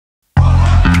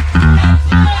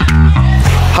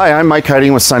Hi, I'm Mike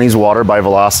Heiting with Sonnys Water by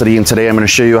Velocity, and today I'm going to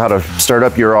show you how to start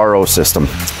up your RO system.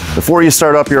 Before you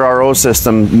start up your RO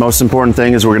system, the most important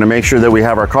thing is we're going to make sure that we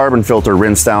have our carbon filter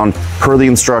rinsed down per the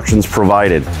instructions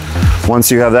provided.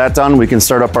 Once you have that done, we can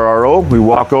start up our RO. We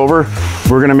walk over.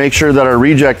 We're going to make sure that our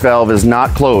reject valve is not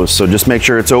closed, so just make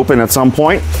sure it's open at some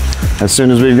point. As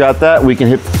soon as we've got that, we can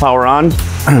hit power on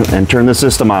and turn the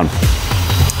system on.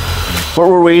 What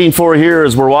we're waiting for here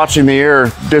is we're watching the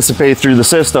air dissipate through the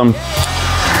system.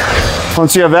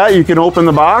 Once you have that, you can open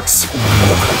the box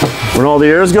when all the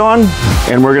air is gone,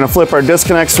 and we're going to flip our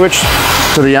disconnect switch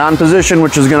to the on position,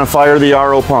 which is going to fire the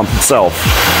RO pump itself.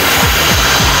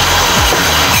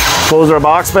 Close our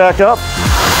box back up,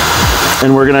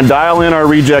 and we're going to dial in our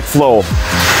reject flow.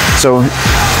 So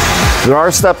there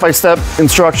are step-by-step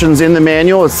instructions in the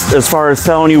manual as far as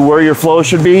telling you where your flow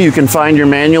should be. You can find your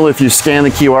manual if you scan the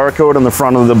QR code on the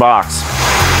front of the box.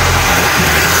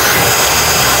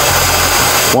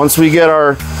 Once we get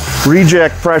our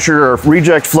reject pressure or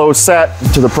reject flow set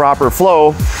to the proper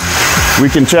flow, we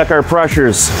can check our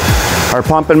pressures, our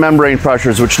pump and membrane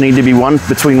pressures, which need to be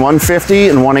between 150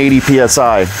 and 180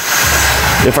 psi.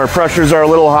 If our pressures are a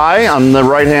little high, on the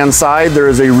right-hand side there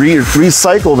is a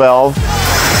recycle valve,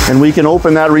 and we can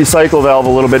open that recycle valve a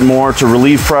little bit more to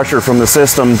relieve pressure from the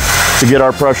system to get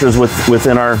our pressures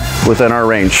within our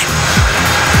range.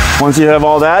 Once you have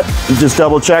all that, just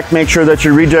double check, make sure that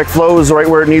your reject flow is right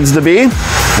where it needs to be,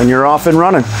 and you're off and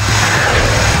running.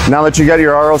 Now that you got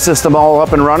your RO system all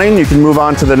up and running, you can move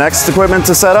on to the next equipment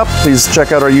to set up. Please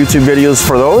check out our YouTube videos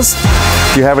for those.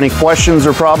 If you have any questions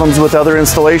or problems with other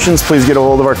installations, please get a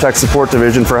hold of our tech support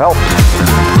division for help.